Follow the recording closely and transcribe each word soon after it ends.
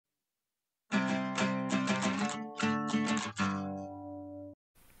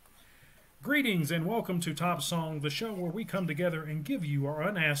Greetings and welcome to Top Song, the show where we come together and give you our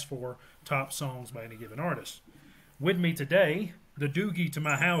unasked for top songs by any given artist. With me today, the doogie to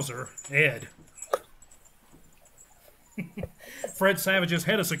my Hauser, Ed. Fred Savage's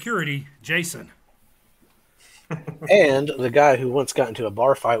head of security, Jason. And the guy who once got into a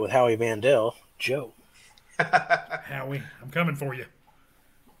bar fight with Howie Mandel, Joe. Howie, I'm coming for you.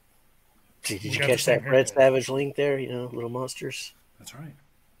 Did you catch that Fred Savage link there? You know, Little Monsters. That's right.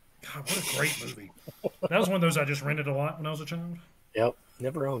 God, what a great movie. That was one of those I just rented a lot when I was a child. Yep,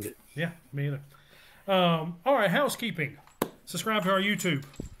 never owned it. Yeah, me either. All right, housekeeping. Subscribe to our YouTube.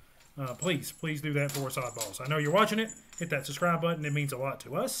 Please do that for us oddballs. I know you're watching it. Hit that subscribe button. It means a lot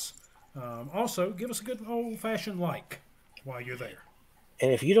to us. Also, give us a good old-fashioned like while you're there.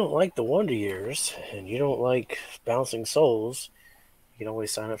 And if you don't like the Wonder Years and you don't like Bouncing Souls, you can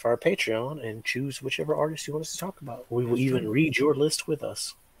always sign up for our Patreon and choose whichever artist you want us to talk about. We will even read your list with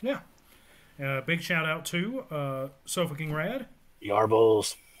us. Yeah. Big shout out to Sofa King Rad.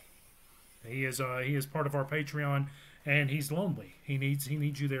 Yarbles. He is part of our Patreon, and he's lonely. He needs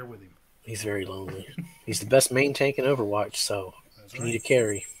you there with him. He's very lonely. He's the best main tank in Overwatch, so if you need a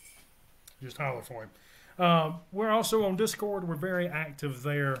carry, just holler for him. We're also on Discord. We're very active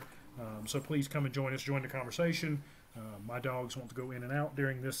there, so please come and join us. Join the conversation. My dogs want to go in and out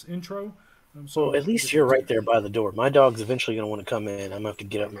during this intro. So at least you're right there by the door. My dog's eventually going to want to come in. I'm going to have to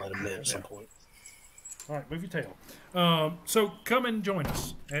get up and let him in at some point. All right, move your tail. So come and join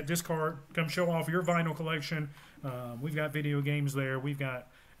us at Discord. Come show off your vinyl collection. We've got video games there. We've got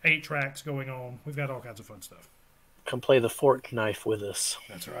 8 tracks going on. We've got all kinds of fun stuff. Come play the fork knife with us.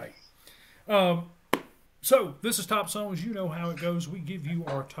 That's right. So this is Top Songs. You know how it goes. We give you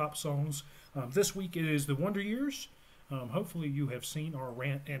our top songs. This week it is the Wonder Years. Hopefully you have seen our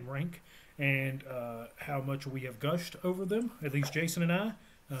rant and rank and how much we have gushed over them, at least Jason and I.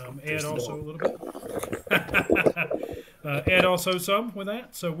 Ed also a little bit. Ed also some with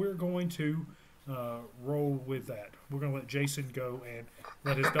that. So we're going to roll with that. We're going to let Jason go and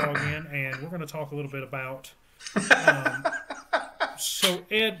let his dog in, and we're going to talk a little bit about... So,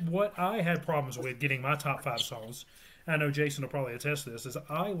 Ed, what I had problems with getting my top 5 songs, I know Jason will probably attest to this, is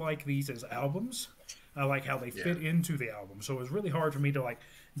I like these as albums. I like how they fit into the album. So it was really hard for me to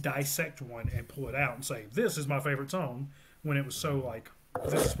dissect one and pull it out and say, this is my favorite song, when it was so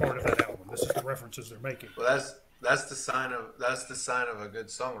this is part of that album. This is the references they're making. Well, that's the sign of a good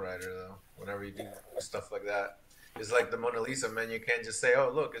songwriter, though. Whenever you do stuff like that, it's like the Mona Lisa, man. You can't just say,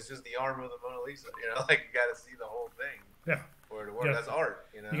 "Oh, look, it's just the arm of the Mona Lisa." You know, you got to see the whole thing. Yeah. For it to work. That's art.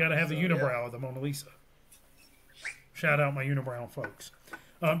 You know. You got to have the unibrow of the Mona Lisa. Shout out my unibrow folks.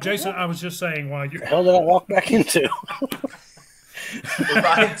 Jason, I was just saying while you... The hell did I walk back into? The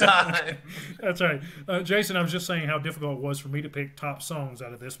right time. That's right. Jason, I was just saying how difficult it was for me to pick top songs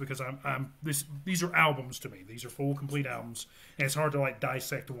out of this because these are albums to me. These are full, complete albums, and it's hard to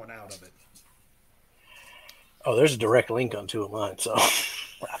dissect one out of it. Oh, there's a direct link on 2 of mine, so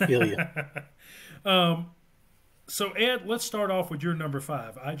I feel you. So Ed, let's start off with your number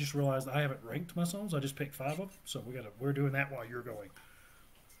 5. I just realized I haven't ranked my songs. I just picked 5 of them, so we're doing that while you're going.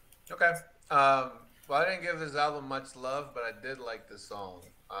 Okay. Well, I didn't give this album much love, but I did like the song,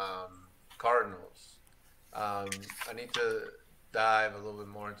 Cardinals. I need to dive a little bit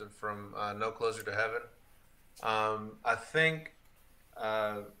more into from No Closer to Heaven. I think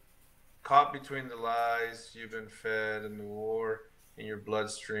caught between the lies you've been fed and the war in your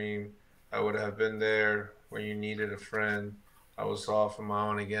bloodstream, I would have been there when you needed a friend. I was off on my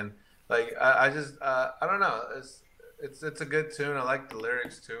own again. I don't know. It's a good tune. I like the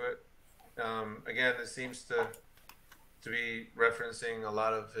lyrics to it. Again, it seems to be referencing a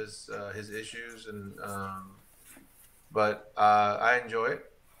lot of his issues, but I enjoy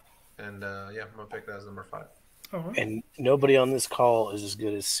it, and I'm gonna pick that as number 5. Right. And nobody on this call is as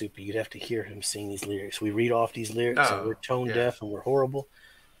good as Soupy. You'd have to hear him sing these lyrics. We read off these lyrics, and we're tone deaf, and we're horrible.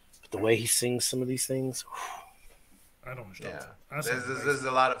 But the way he sings some of these things, I don't understand. Yeah, there's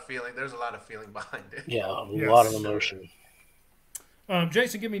a lot of feeling. There's a lot of feeling behind it. Yeah, a lot of emotion.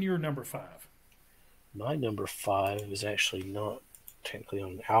 Jason, give me your number 5. My number 5 is actually not technically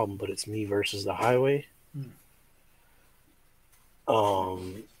on the album, but it's Me Versus the Highway.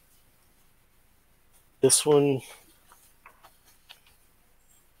 This one,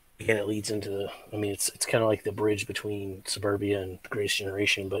 again, it leads into it's kind of like the bridge between Suburbia and The Greatest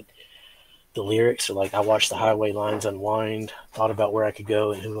Generation, but the lyrics are I watched the highway lines unwind, thought about where I could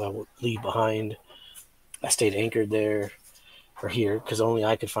go and who I would leave behind. I stayed anchored there. Or here, because only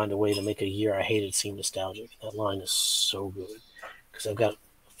I could find a way to make a year I hated seem nostalgic. That line is so good. Because I've got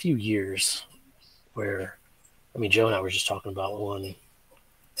a few years where, Joe and I were just talking about one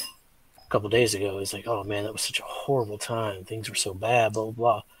couple days ago. It's like, oh man, that was such a horrible time. Things were so bad, blah blah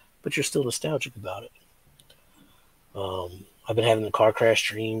blah. But you're still nostalgic about it. I've been having the car crash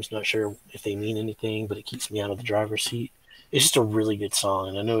dreams. Not sure if they mean anything, but it keeps me out of the driver's seat. It's just a really good song,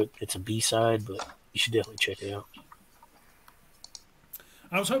 and I know it's a B-side, but you should definitely check it out.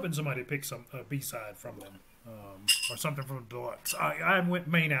 I was hoping somebody picked some B-side from them, or something from the deluxe. I went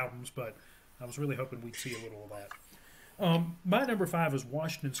main albums, but I was really hoping we'd see a little of that. My number 5 is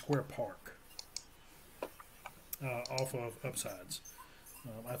Washington Square Park, off of Upsides.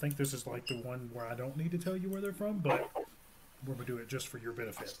 I think this is like the one where I don't need to tell you where they're from, but we're going to do it just for your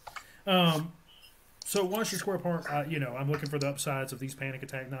benefit. So Washington Square Park, I'm looking for the upsides of these Panic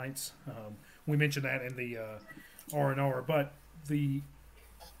Attack nights. We mentioned that in the R&R, but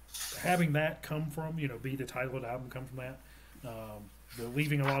having that come from, be the title of the album, come from that. The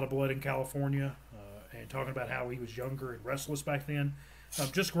Leaving a Lot of Blood in California, and talking about how he was younger and restless back then.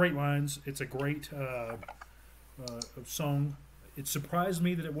 Just great lines. It's a great song. It surprised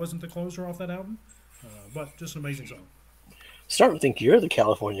me that it wasn't the closer off that album, but just an amazing song. Starting to think you're the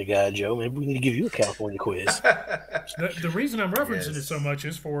California guy, Joe. Maybe we need to give you a California quiz. The reason I'm referencing it so much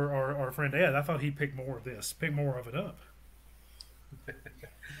is for our friend Ed. I thought he'd pick more of it up.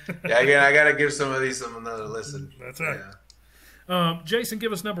 Yeah, again, I got to give some of these another listen. That's right. Yeah. Jason,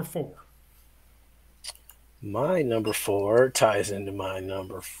 give us number 4. My number 4 ties into my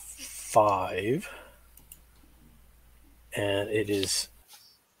number 5, and it is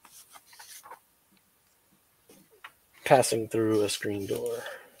Passing Through a Screen Door.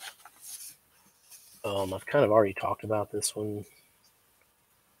 I've kind of already talked about this one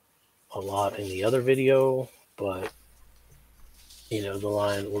a lot in the other video, but the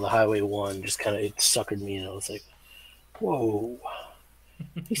line, well, the Highway 1 just kind of, it suckered me, it's like, whoa,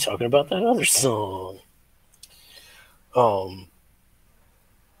 he's talking about that other song.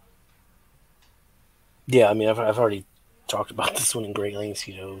 Yeah, I mean, I've already talked about this one in great lengths.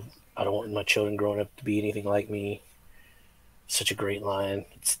 I don't want my children growing up to be anything like me. Such a great line.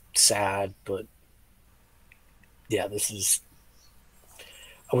 It's sad, but yeah, this is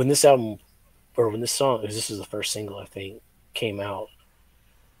when this song, this is the first single I think came out.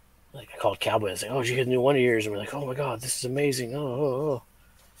 Like, I called Cowboy. I was like, "Oh, did you hear the new Wonder Years?" And we're like, "Oh my God, this is amazing!" Oh.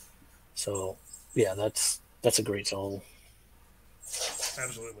 So yeah, that's a great song.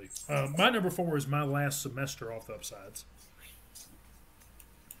 Absolutely. My number 4 is My Last Semester off the Upsides.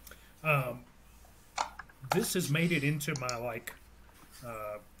 This has made it into my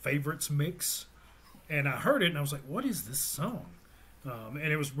favorites mix, and I heard it and I was like, "What is this song?" And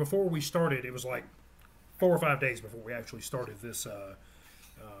it was before we started. It was like 4 or 5 days before we actually started this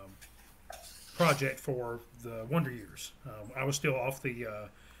project for the Wonder Years. I was still off the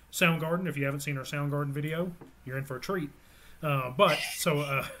Soundgarden. If you haven't seen our Soundgarden video, you're in for a treat.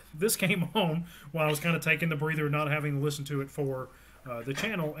 So this came home while I was kind of taking the breather, not having to listen to it for the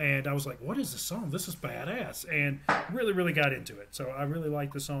channel, and I was like, "What is this song? This is badass!" And really, really got into it. So I really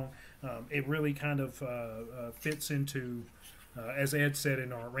like the song. It really kind of fits into, as Ed said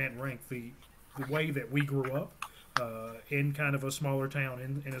in our rant and rank, the way that we grew up in kind of a smaller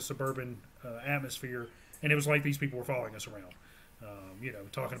town in a suburban atmosphere, and it was like these people were following us around.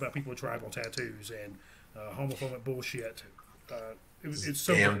 Talking about people with tribal tattoos and homophobic bullshit. It's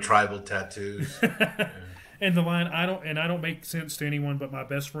so damn tribal tattoos. And the line, I don't make sense to anyone but my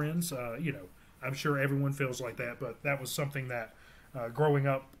best friends. I'm sure everyone feels like that, but that was something that growing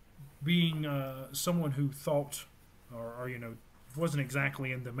up, being someone who thought or wasn't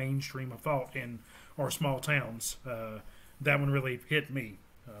exactly in the mainstream of thought in our small towns, that one really hit me,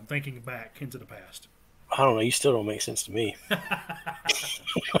 thinking back into the past. I don't know. You still don't make sense to me.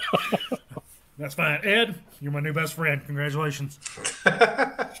 That's fine. Ed, you're my new best friend. Congratulations.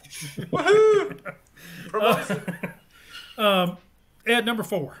 Woohoo! Ed, number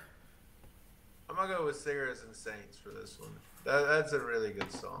 4. I'm going to go with Cigarettes and Saints for this one. That's a really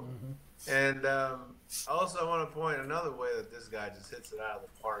good song. Mm-hmm. And also I want to point another way that this guy just hits it out of the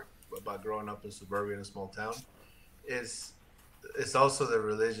park about growing up in suburbia in a small town is it's also the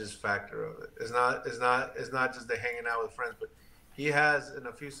religious factor of it. It's not just the hanging out with friends, but he has in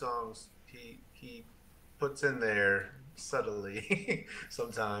a few songs he puts in there subtly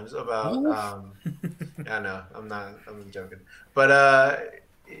sometimes about I know I'm joking, but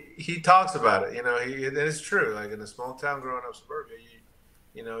he talks about it. And it's true. Like in a small town growing up suburbia,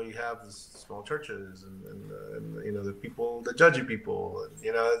 you have the small churches and the people, the judgy people, and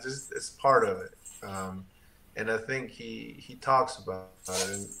it's part of it. And I think he talks about it,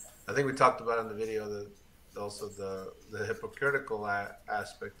 and I think we talked about in the video also the hypocritical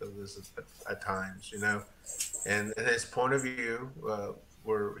aspect of this at times, and his point of view,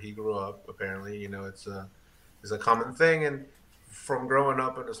 where he grew up. Apparently, it's a common thing, and from growing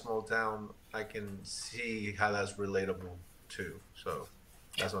up in a small town, I can see how that's relatable too. So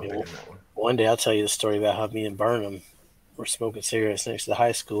that's why I'm picking that one. One day I'll tell you the story about how me and Burnham were smoking cigarettes next to the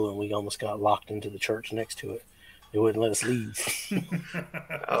high school, and we almost got locked into the church next to it. They wouldn't let us leave.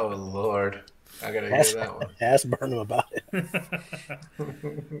 Oh Lord, I gotta hear that one. Ask Burnham about it.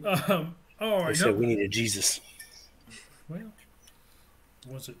 All They right. said we needed Jesus. Well,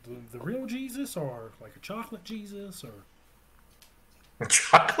 was it the real Jesus or like a chocolate Jesus or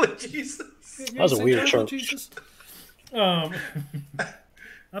chocolate Jesus? That was a weird church. Jesus? I've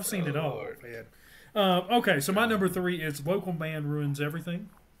seen it all, Lord. man. Okay, so my number 3 is "Local Man Ruins Everything"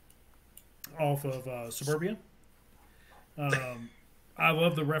 off of Suburbia. I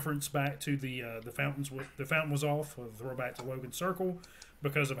love the reference back to the fountains. The fountain was off. A throwback to Logan Circle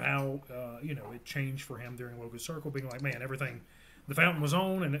because of how it changed for him during Logan Circle, being like, man, everything. The fountain was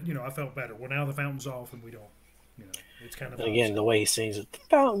on, and I felt better. Well, now the fountain's off, and we don't. It's kind of. And again, the way he sings it, the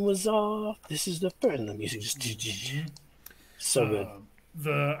fountain was off. This is the first, and the music just so good.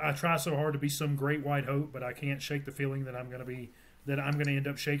 I try so hard to be some great white hope, but I can't shake the feeling that I'm going to end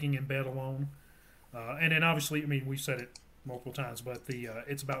up shaking in bed alone. And then obviously, I mean, we've said it multiple times, but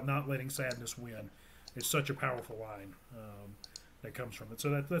it's about not letting sadness win. It's such a powerful line that comes from it. So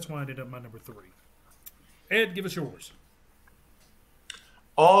that's why I ended up my number 3. Ed, give us yours.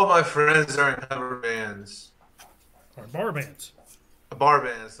 All of my friends are in cover bands. Or bar bands. Bar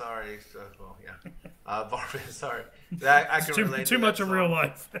bands, sorry. Well, yeah. Bar bands, sorry. I can relate too to much that in song. real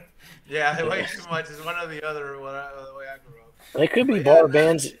life. Yeah, way too much. It's one or the other. The way I grew up. They could be bar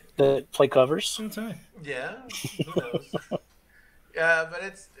bands that play covers. That's right. Yeah, who knows? Yeah, but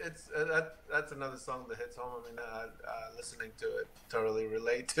that's another song that hits home. I mean, listening to it, totally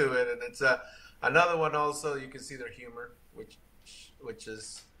relate to it, and it's another one also. You can see their humor, which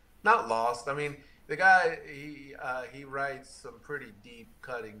is not lost. I mean, the guy he writes some pretty deep,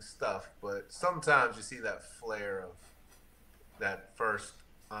 cutting stuff, but sometimes you see that flair of that first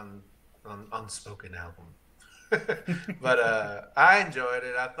unspoken album. But I enjoyed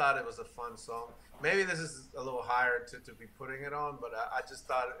it. I thought it was a fun song. Maybe this is a little higher to be putting it on, but I just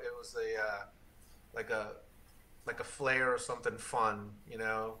thought it was like a flair or something fun,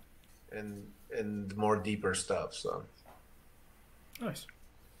 and more deeper stuff. So Nice.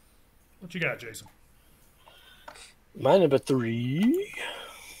 What you got, Jason? My number 3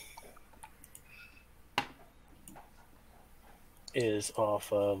 is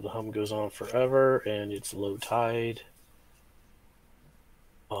off of The Hum Goes On Forever, and it's Low Tide.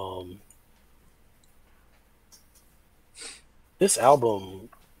 This album,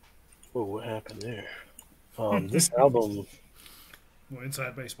 what happened there? This album, Well,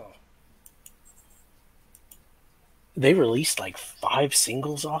 Inside Baseball. they released like 5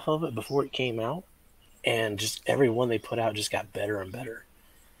 singles off of it before it came out, and just every one they put out just got better and better.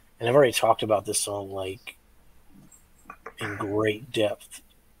 And I've already talked about this song like in great depth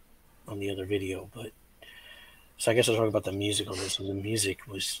on the other video, but so I guess I'll talk about the music on this. The music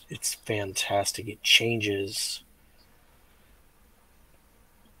it's fantastic. It changes.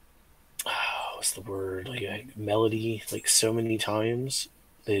 What's the word? Like melody, like so many times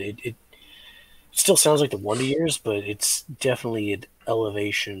that it still sounds like the Wonder Years, but it's definitely an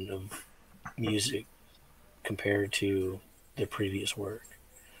elevation of music compared to their previous work.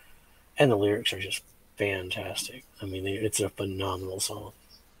 And the lyrics are just fantastic. I mean, it's a phenomenal song.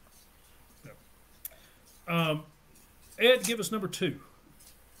 Ed, give us number 2.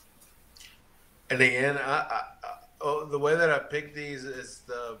 and again, the way that I pick these is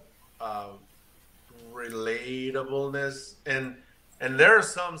the relatableness, and there are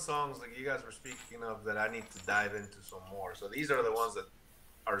some songs like you guys were speaking of that I need to dive into some more. So these are the ones that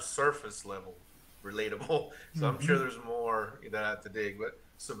are surface level relatable. So I'm sure there's more that I have to dig. But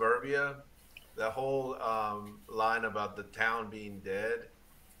Suburbia, the whole line about the town being dead,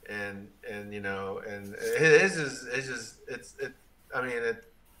 and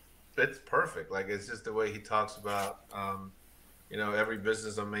it's perfect. Like, it's just the way he talks about every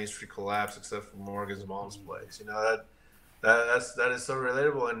business on Main Street collapsed except for Morgan's mom's place. That is so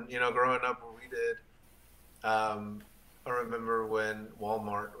relatable. And growing up where we did, I remember when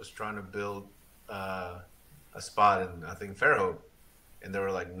Walmart was trying to build a spot in, I think, Fairhope, and they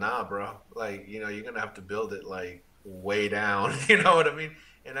were like, "Nah, bro. Like, you're gonna have to build it like way down." You know what I mean?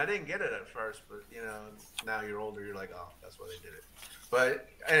 And I didn't get it at first, but now you're older, you're like, "Oh, that's why they did it." But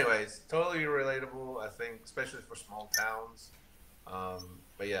anyways, totally relatable. I think, especially for small towns.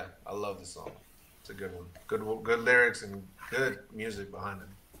 But yeah, I love the song. It's a good one. Good lyrics and good music behind it.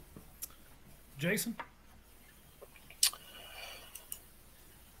 Jason?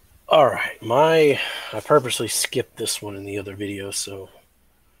 All right, I purposely skipped this one in the other video, so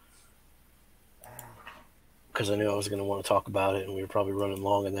because I knew I was going to want to talk about it, and we were probably running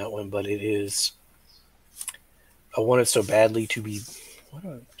long in that one. But it is, I wanted so badly to be. Why do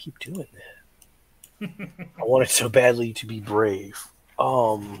I keep doing that? I wanted so badly to be brave.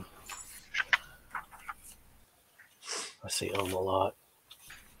 I say a lot.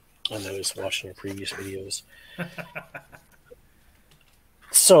 I noticed watching your previous videos.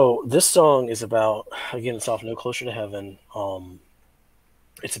 So this song is about, again, it's off No Closer to Heaven.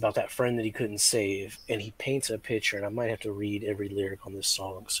 It's about that friend that he couldn't save, and he paints a picture, and I might have to read every lyric on this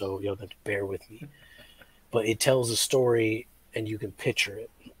song, so you'll have to bear with me. But it tells a story, and you can picture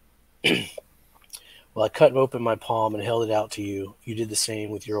it. Well, I cut open my palm and held it out to you. You did the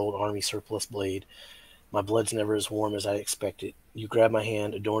same with your old army surplus blade. My blood's never as warm as I expected. You grabbed my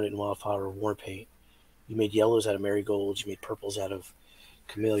hand, adorned it in wildflower war paint. You made yellows out of marigolds. You made purples out of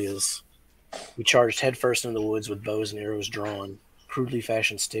camellias. We charged headfirst into the woods with bows and arrows drawn, crudely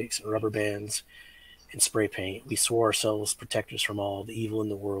fashioned sticks and rubber bands and spray paint. We swore ourselves protectors from all the evil in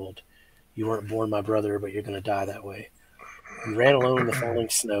the world. You weren't born my brother, but you're going to die that way. We ran alone in the falling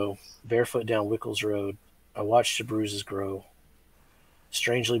snow, barefoot down Wickles Road. I watched the bruises grow.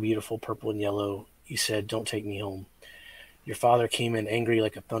 Strangely beautiful, purple and yellow. You said, don't take me home. Your father came in angry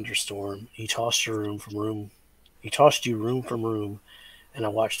like a thunderstorm. He tossed you room from room. He tossed you room from room, and I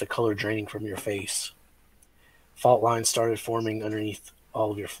watched the color draining from your face. Fault lines started forming underneath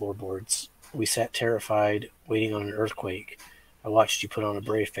all of your floorboards. We sat terrified, waiting on an earthquake. I watched you put on a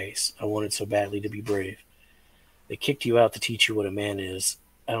brave face. I wanted so badly to be brave. They kicked you out to teach you what a man is.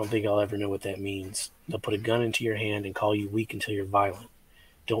 I don't think I'll ever know what that means. They'll put a gun into your hand and call you weak until you're violent.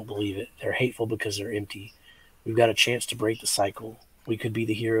 Don't believe it. They're hateful because they're empty. We've got a chance to break the cycle. We could be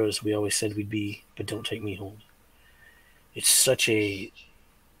the heroes we always said we'd be, but don't take me home. It's such a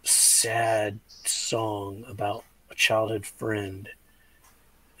sad song about a childhood friend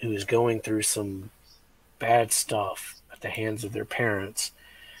who is going through some bad stuff at the hands of their parents,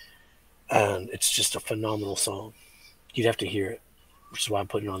 and it's just a phenomenal song. You'd have to hear it, which is why I'm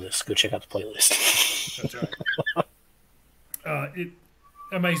putting it on this. Go check out the playlist. That's right.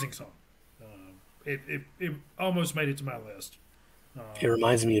 Amazing song. It almost made it to my list. It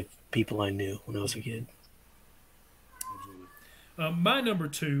reminds me of people I knew when I was a kid. Absolutely. My number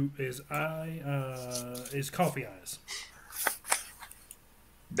 2 is Coffee Eyes.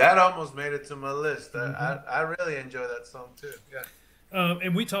 That almost made it to my list. I really enjoy that song too. Yeah.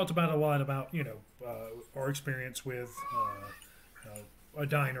 And we talked about a lot about our experience with a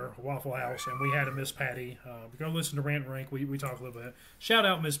diner, a Waffle House, and we had a Miss Patty. Go listen to Rant and Rank. We talked a little bit. Shout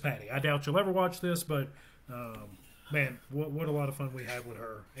out Miss Patty. I doubt you'll ever watch this, but man, what a lot of fun we had with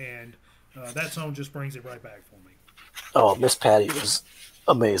her. And that song just brings it right back for me. Oh, Miss Patty was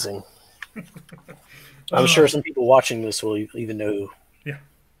amazing. I'm sure some people watching this will even know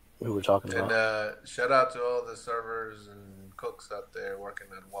who we're talking about. And shout out to all the servers and cooks out there working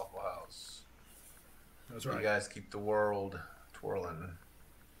at Waffle House. That's right. You guys keep the world twirling.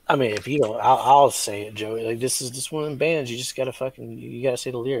 I mean, if you don't, I'll say it, Joey. Like this is one of them bands. You just gotta you gotta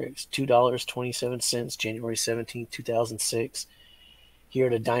say the lyrics. $2.27, January 17th, 2006. Here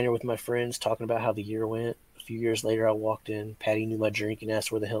at a diner with my friends, talking about how the year went. A few years later, I walked in. Patty knew my drink and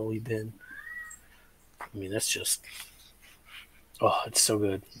asked where the hell we'd been. I mean, that's just, it's so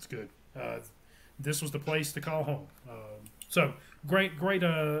good. It's good. This was the place to call home. So great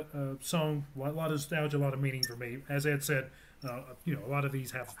song. A lot of nostalgia, a lot of meaning for me. As Ed said, a lot of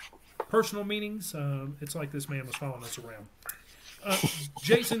these have personal meanings. It's like this man was following us around.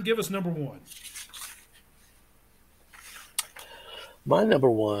 Jason, give us number 1. My number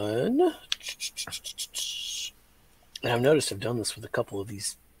 1, and I've noticed I've done this with a couple of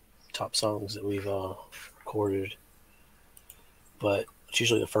these top songs that we've recorded, but it's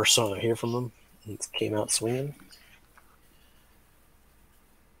usually the first song I hear from them. It came out swinging.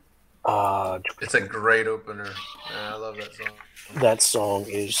 It's a great opener. I love that song. That song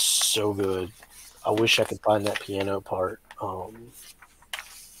is so good. I wish I could find that piano part.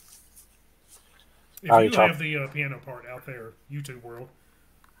 If you have the piano part out there, YouTube world,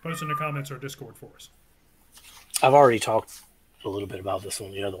 post in the comments or Discord for us. I've already talked a little bit about this on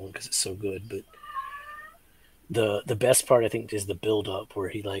the other one because it's so good, but the best part I think is the build up where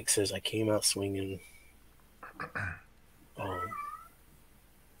he says, "I came out swinging."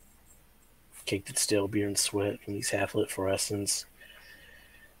 Caked at stale beer and sweat from these half-lit fluorescents.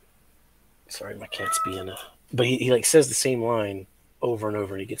 Sorry, my cat's being But he says the same line over and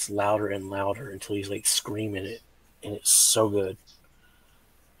over, and it gets louder and louder until he's screaming it, and it's so good.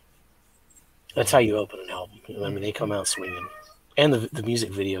 That's how you open an album. I mean, they come out swinging. And the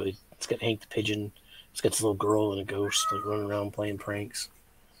music video, it's got Hank the Pigeon. It's got this little girl and a ghost like running around playing pranks.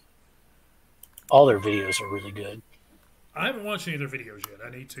 All their videos are really good. I haven't watched any of their videos yet. I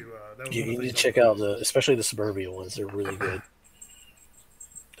need to. That was You one of the need to things check out especially the Suburbia ones. They're really good.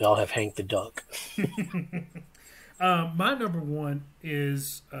 They all have Hank the Duck. My number one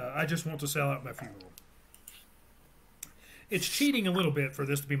is I Just Want to Sell Out My Funeral. It's cheating a little bit for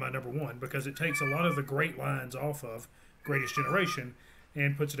this to be my number one because it takes a lot of the great lines off of Greatest Generation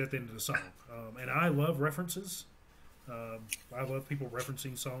and puts it at the end of the song. And I love references. I love people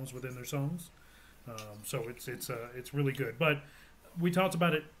referencing songs within their songs. So it's really good. But we talked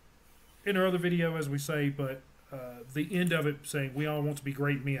about it in our other video, as we say, but the end of it saying we all want to be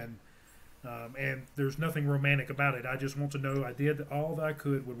great men. And there's nothing romantic about it. I just want to know I did all that I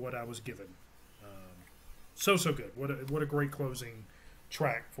could with what I was given. So good. What a great closing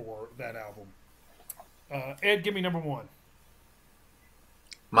track for that album. Ed, give me number one.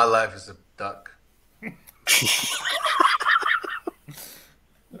 My Life is a Duck.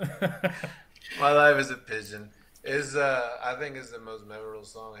 My Life is a Pigeon is I think is the most memorable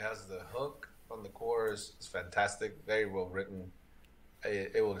song. It has the hook on the chorus. It's fantastic. Very well written.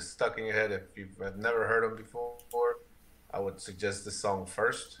 It will stuck in your head if you have never heard them before. I would suggest this song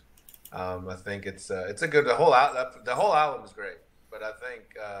first. I think it's a good. The whole album is great, but I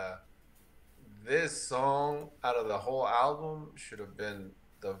think this song out of the whole album should have been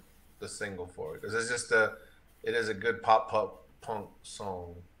the single for it because it's just it is a good pop punk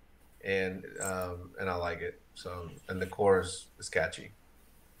song, and I like it. So and the chorus is catchy.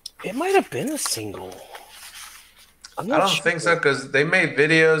 It might have been a single. I don't think so because they made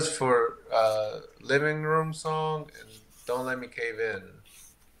videos for Living Room Song and Don't Let Me Cave In.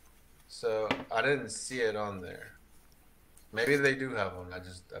 So I didn't see it on there. Maybe they do have one.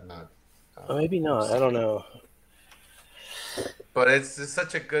 I'm not. Maybe not. I don't know. But it's just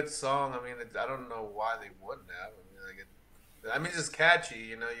such a good song. I mean, I don't know why they wouldn't have. I mean, it's just catchy.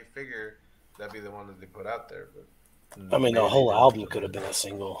 You know, you figure that'd be the one that they put out there. But I mean, the whole album could have been a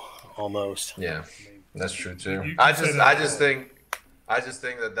single, almost. Yeah, that's true too. I just think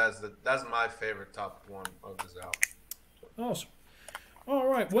that's my favorite top one of this album. Awesome. All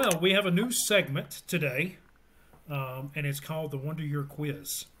right. Well, we have a new segment today, and it's called the Wonder Year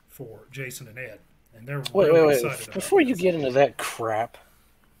Quiz for Jason and Ed. And they're really excited about Before you this. get into that crap,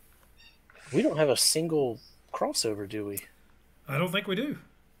 we don't have a single crossover, do we? I don't think we do.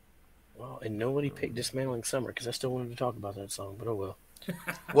 Well, and nobody picked Dismantling Summer because I still wanted to talk about that song, but oh well.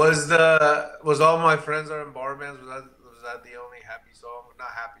 Was All My Friends Are in Bar Bands? Was that the only happy song? Not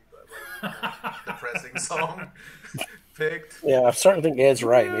happy, but like, depressing song picked. Yeah, I'm starting to think Ed's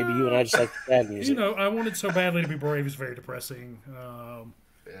right. Maybe you and I just like the bad music. You know, I Wanted So Badly to Be Brave is very depressing.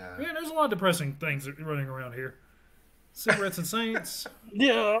 Yeah, there's a lot of depressing things running around here. Cigarettes and Saints.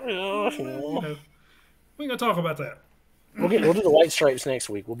 Yeah. You know, we ain't gonna talk about that. We'll do the White Stripes next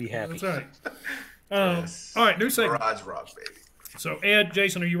week. We'll be happy. That's right. Yes. All right, new segment. Garage rock, baby. So, Ed,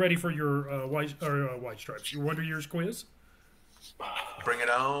 Jason, are you ready for your White Stripes, your Wonder Years quiz? Bring it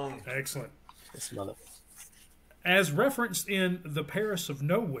on. Excellent. This mother. As referenced in The Paris of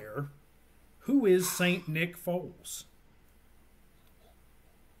Nowhere, who is Saint Nick Foles?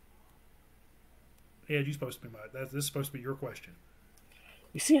 Ed, you're supposed to be this is supposed to be your question.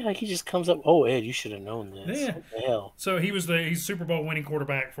 You see how he just comes up? Oh, Ed, you should have known this. Yeah. What the hell? So he's Super Bowl winning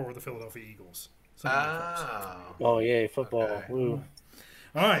quarterback for the Philadelphia Eagles. Oh, yeah, football. Okay. Woo.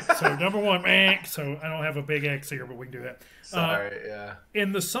 All right, so number one, so I don't have a big X here, but we can do that. Sorry, yeah.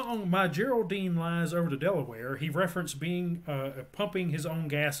 In the song "My Geraldine Lies Over to Delaware," he referenced being pumping his own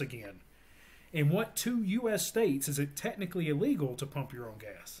gas again. In what 2 U.S. states is it technically illegal to pump your own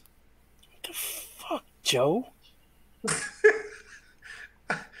gas? What the fuck, Joe?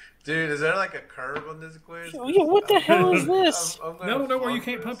 Dude, is there like a curve on this quiz? Yeah, what the hell is this? No, where you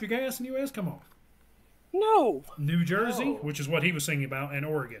can't pump your gas in the U.S.? Come on. No. New Jersey, No. which is what he was singing about, and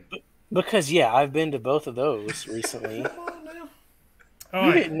Oregon. Because, yeah, I've been to both of those recently. Come on now. All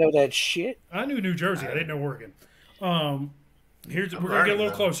You right. didn't know that shit. I knew New Jersey. I didn't know Oregon. We're gonna get a learning, little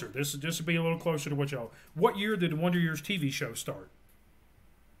though. closer. This will be a little closer to what y'all. What year did Wonder Years TV show start?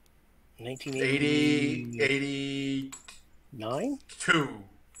 1980. 82.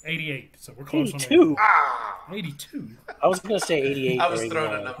 88. So we're close on 82. Ah! 82. I was going to say 88. I was or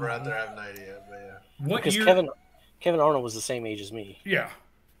throwing a 89. number out there. I have no idea, but yeah. What Because year? Kevin Arnold was the same age as me. Yeah.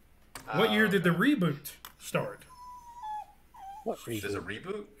 What year did the reboot start? What reboot? There's a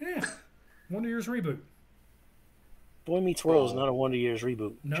reboot? Yeah. Wonder Years reboot. Boy Meets World is not a Wonder Years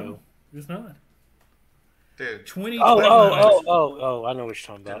reboot, No, Joe. it's not. Dude, 20. Oh, I know what you're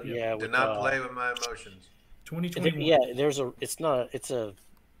talking about. Yeah. Yeah, do with, not play with my emotions. 2021. Yeah, there's a. It's not. It's a.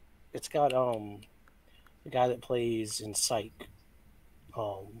 It's got the guy that plays in Psych.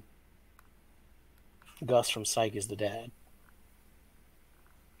 Gus from Psych is the dad.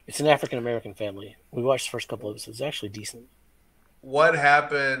 It's an African American family. We watched the first couple episodes. It's actually decent. What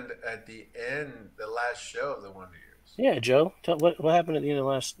happened at the end, the last show of the Wonder Years? Yeah, Joe, what happened at the end of the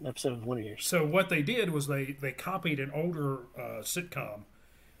last episode of Wonder Years? So what they did was they copied an older sitcom,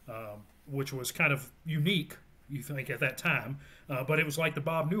 which was kind of unique, you think, at that time. But it was like the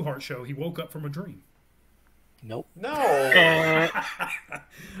Bob Newhart show. He woke up from a dream. Nope. No. I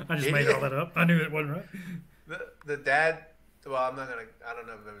just made all that up. I knew it wasn't right. The dad. Well, I'm not gonna. I don't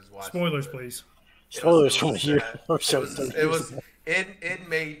know if it was watching. Spoilers, please. Spoilers from here. It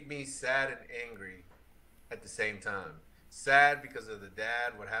made me sad and angry at the same time. Sad because of the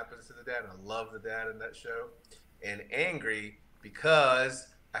dad, what happens to the dad. I love the dad in that show. And angry because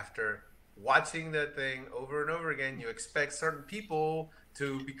after watching that thing over and over again, you expect certain people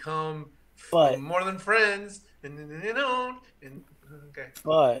to become more than friends. Okay.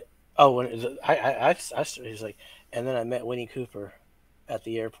 But when I was like, and then I met Winnie Cooper at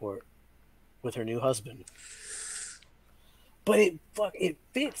the airport with her new husband. But it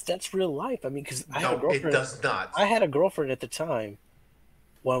fits. That's real life. I mean, because I had a girlfriend. It does not. I had a girlfriend at the time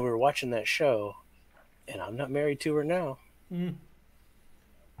when we were watching that show, and I'm not married to her now. Mm.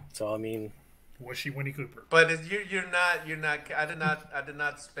 So I mean, was she Winnie Cooper? But you're not. I did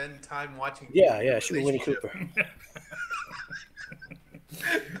not spend time watching. Yeah, she was Winnie Cooper.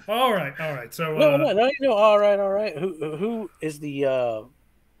 All right. So no. All right. Who is the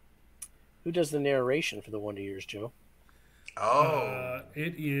who does the narration for the Wonder Years, Joe?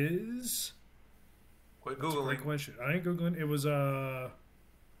 It is. Quit Googling. Great question. I ain't Googling. It was, I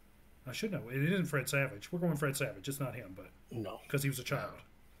should know. It isn't Fred Savage. We're going Fred Savage. It's not him, but. No. Because he was a child.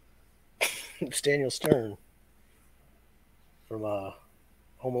 It's Daniel Stern. From,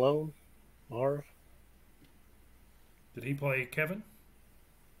 Home Alone. Marv. Did he play Kevin?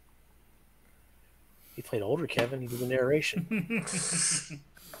 He played older Kevin. He did the narration.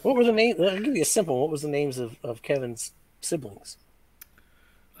 What were the names? I'll give you a simple one. What was the names of Kevin's siblings?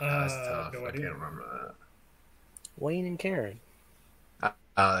 That's tough. No I idea. can't remember that. Wayne and Karen. Oh,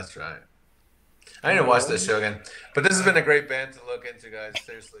 that's right. I need to watch this show again. But this has been a great band to look into, guys.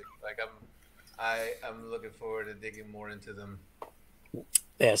 Seriously, like I'm looking forward to digging more into them.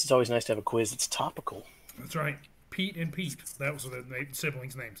 Yes, it's always nice to have a quiz that's topical. That's right. Pete and Pete. That was the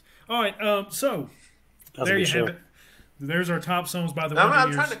siblings' names. All right. So there you have it. There's our top songs by the Wonder Years.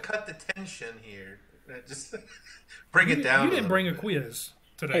 I'm trying to cut the tension here. Just bring it down. You didn't bring a quiz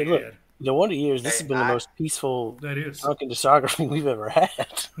today, Hey, look, Ed. the Wonder Years. This has been the most peaceful That is. drunken discography we've ever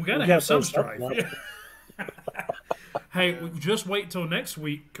had. We got to have some strife. Hey, just wait till next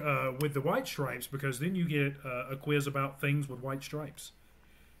week with the White Stripes, because then you get a quiz about things with white stripes.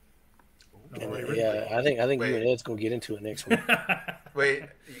 Yeah, I think you and Ed's gonna get into it next week. Wait,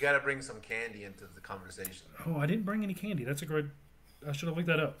 you got to bring some candy into the conversation. Oh, I didn't bring any candy. That's a great. I should have looked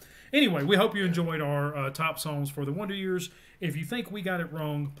that up. Anyway, we hope you enjoyed our top songs for the Wonder Years. If you think we got it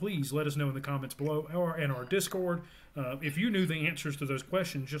wrong, please let us know in the comments below or in our Discord. If you knew the answers to those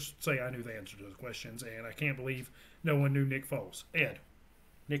questions, just say I knew the answer to those questions. And I can't believe no one knew Nick Foles. Ed,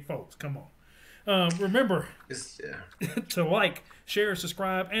 Nick Foles, come on. Remember to like, share,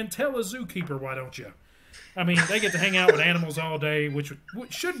 subscribe, and tell a zookeeper, why don't you? I mean, they get to hang out with animals all day, which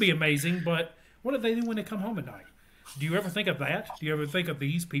should be amazing, but what do they do when they come home at night? Do you ever think of that? Do you ever think of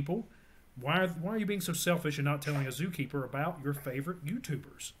these people? Why are you being so selfish and not telling a zookeeper about your favorite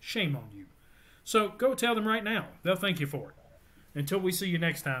YouTubers? Shame on you. So go tell them right now. They'll thank you for it. Until we see you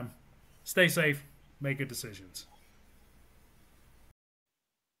next time, stay safe, make good decisions.